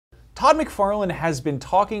Todd McFarlane has been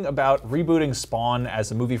talking about rebooting Spawn as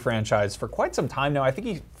a movie franchise for quite some time now. I think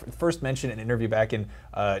he first mentioned in an interview back in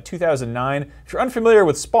 2009. If you're unfamiliar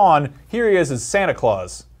with Spawn, here he is as Santa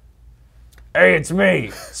Claus. Hey, it's me,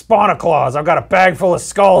 Spawna Claus. I've got a bag full of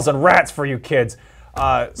skulls and rats for you kids.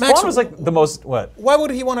 Spawn was like the most, what? Why would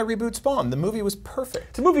he want to reboot Spawn? The movie was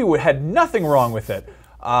perfect. The movie had nothing wrong with it.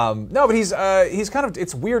 No, but he's kind of,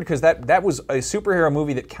 it's weird because that was a superhero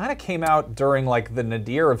movie that kind of came out during like the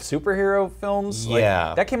nadir of superhero films. Yeah.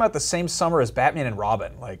 Like, that came out the same summer as Batman and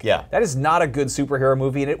Robin. Like, yeah. That is not a good superhero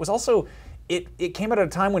movie, and it was also, it came out at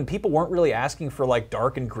a time when people weren't really asking for like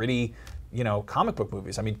dark and gritty, you know, comic book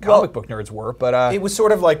movies. I mean, comic book nerds were, but it was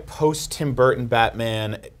sort of like post Tim Burton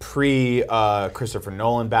Batman, pre Christopher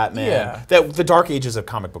Nolan Batman. Yeah. The dark ages of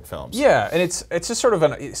comic book films. Yeah, and it's just sort of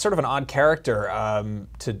an odd character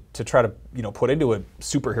to try to, you know, put into a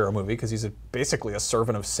superhero movie because he's basically a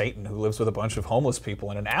servant of Satan who lives with a bunch of homeless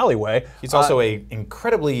people in an alleyway. He's also a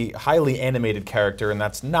incredibly highly animated character, and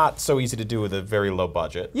that's not so easy to do with a very low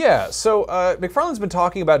budget. Yeah, so McFarlane's been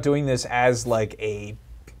talking about doing this as like a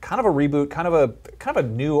kind of a reboot, kind of a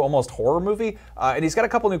new, almost horror movie, and he's got a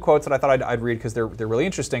couple new quotes that I thought I'd read because they're really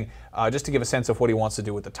interesting, just to give a sense of what he wants to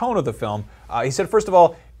do with the tone of the film. He said, first of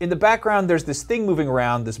all, in the background there's this thing moving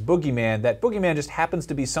around, this boogeyman. That boogeyman just happens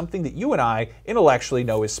to be something that you and I intellectually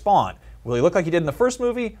know is Spawn. Will he look like he did in the first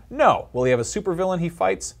movie? No. Will he have a supervillain he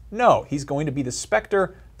fights? No. He's going to be the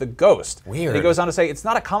Spectre, the Ghost. Weird. And he goes on to say, it's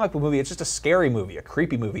not a comic book movie, it's just a scary movie, a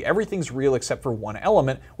creepy movie. Everything's real except for one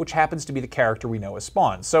element, which happens to be the character we know as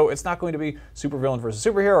Spawn. So it's not going to be supervillain versus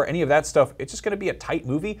superhero or any of that stuff. It's just going to be a tight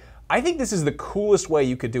movie. I think this is the coolest way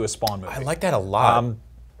you could do a Spawn movie. I like that a lot.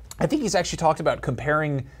 I think he's actually talked about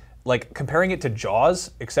comparing it to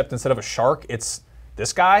Jaws, except instead of a shark, it's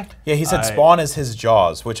this guy. Yeah, he said Spawn is his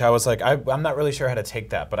Jaws, which I was like, I'm not really sure how to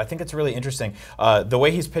take that, but I think it's really interesting. The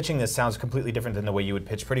way he's pitching this sounds completely different than the way you would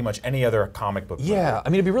pitch pretty much any other comic book movie. Yeah, I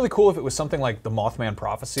mean, it'd be really cool if it was something like the Mothman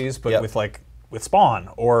Prophecies, but with Spawn,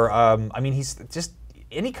 or I mean, he's just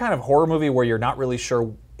any kind of horror movie where you're not really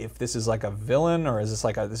sure if this is like a villain or is this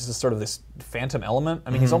like this is sort of this phantom element. I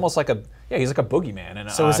mean, he's almost like he's like a boogeyman.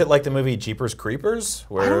 And so is it like the movie Jeepers Creepers,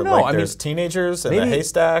 where I don't know. Like, there's teenagers and a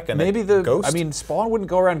haystack and maybe a ghost? I mean, Spawn wouldn't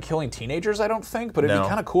go around killing teenagers, I don't think, but it'd be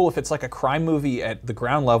kind of cool if it's like a crime movie at the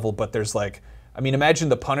ground level, but there's like, I mean, imagine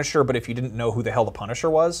the Punisher, but if you didn't know who the hell the Punisher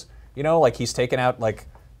was, you know, like he's taken out like,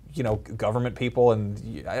 you know, government people, and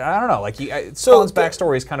I don't know, like Spawn's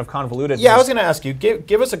backstory is kind of convoluted. Yeah, I was going to ask you,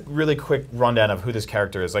 give us a really quick rundown of who this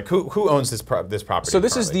character is. Like, who owns this property? So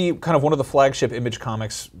this is the kind of one of the flagship Image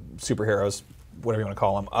Comics superheroes, whatever you want to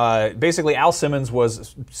call him. Basically, Al Simmons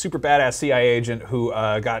was a super badass CIA agent who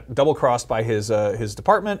got double-crossed by his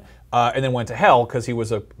department and then went to hell because he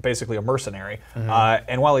was basically a mercenary.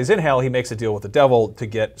 And while he's in hell, he makes a deal with the devil to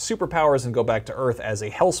get superpowers and go back to Earth as a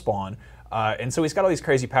hellspawn. And so he's got all these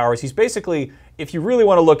crazy powers. He's basically, if you really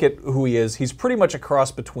want to look at who he is, he's pretty much a cross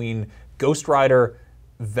between Ghost Rider,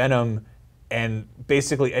 Venom, and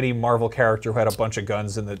basically any Marvel character who had a bunch of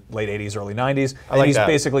guns in the late 80s, early 90s. And he's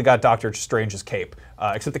basically got Doctor Strange's cape.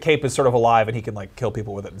 Except the cape is sort of alive and he can like kill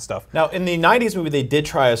people with it and stuff. Now, in the 90s movie, they did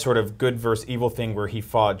try a sort of good versus evil thing where he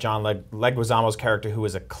fought John Leguizamo's character, who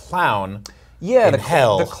was a clown in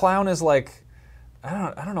hell. The clown is like,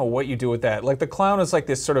 I don't know what you do with that. Like the clown is like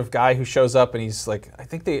this sort of guy who shows up and he's like, I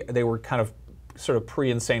think they were kind of sort of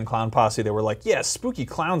pre-insane clown posse. They were like, yeah, spooky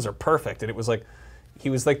clowns are perfect. And it was like,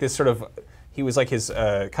 he was like this sort of, he was like his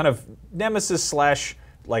kind of nemesis slash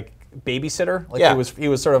like babysitter. Like he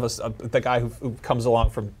was sort of the guy who comes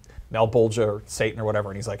along from Malbolgia or Satan or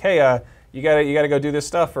whatever. And he's like, hey, you gotta go do this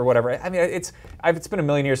stuff or whatever. I mean, it's been a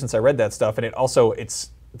million years since I read that stuff. And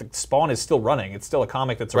the Spawn is still running. It's still a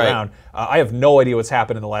comic that's around. I have no idea what's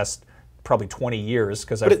happened in the last probably 20 years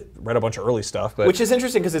because I've read a bunch of early stuff. But which is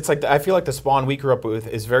interesting because it's like I feel like the Spawn we grew up with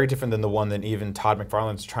is very different than the one that even Todd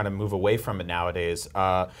McFarlane's trying to move away from it nowadays.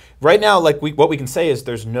 Right now, like what we can say is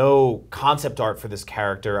there's no concept art for this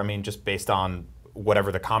character. I mean, just based on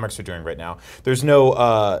whatever the comics are doing right now. There's no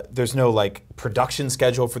like production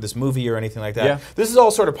schedule for this movie or anything like that. Yeah. This is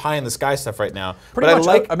all sort of pie in the sky stuff right now. But I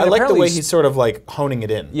like the way he's sort of like honing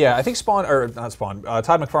it in. Yeah, I think Todd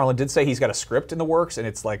McFarlane did say he's got a script in the works, and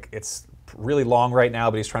it's really long right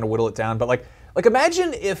now, but he's trying to whittle it down. But like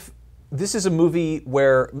imagine if this is a movie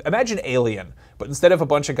where, imagine Alien, but instead of a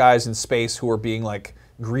bunch of guys in space who are being like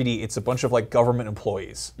greedy, it's a bunch of like government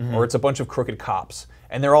employees, or it's a bunch of crooked cops.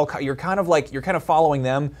 And they're all, you're kind of following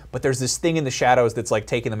them, but there's this thing in the shadows that's like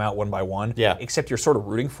taking them out one by one. Yeah. Except you're sort of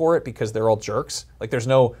rooting for it because they're all jerks. Like there's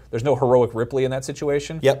no heroic Ripley in that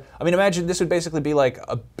situation. Yep. I mean, imagine this would basically be like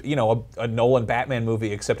a Nolan Batman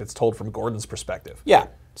movie, except it's told from Gordon's perspective. Yeah.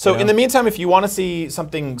 So You know? in the meantime, if you want to see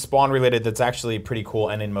something Spawn related that's actually pretty cool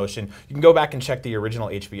and in motion, you can go back and check the original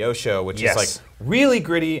HBO show, which is like really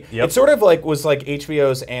gritty. Yep. It sort of like was like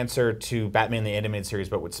HBO's answer to Batman the Animated Series,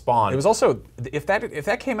 but with Spawn. It was also if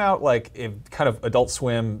that came out like in kind of Adult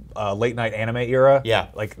Swim late night anime era, Yeah.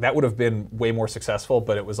 like that would have been way more successful.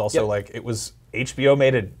 But it was also like it was HBO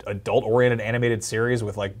made an adult oriented animated series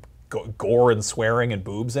with like gore and swearing and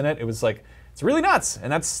boobs in it. It was like. It's really nuts,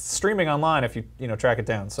 and that's streaming online if you track it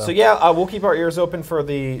down. So yeah, we'll keep our ears open for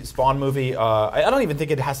the Spawn movie. I don't even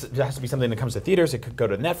think it has to be something that comes to theaters. It could go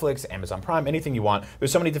to Netflix, Amazon Prime, anything you want.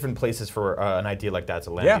 There's so many different places for an idea like that to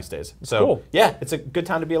land these days. So cool. yeah, it's a good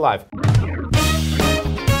time to be alive.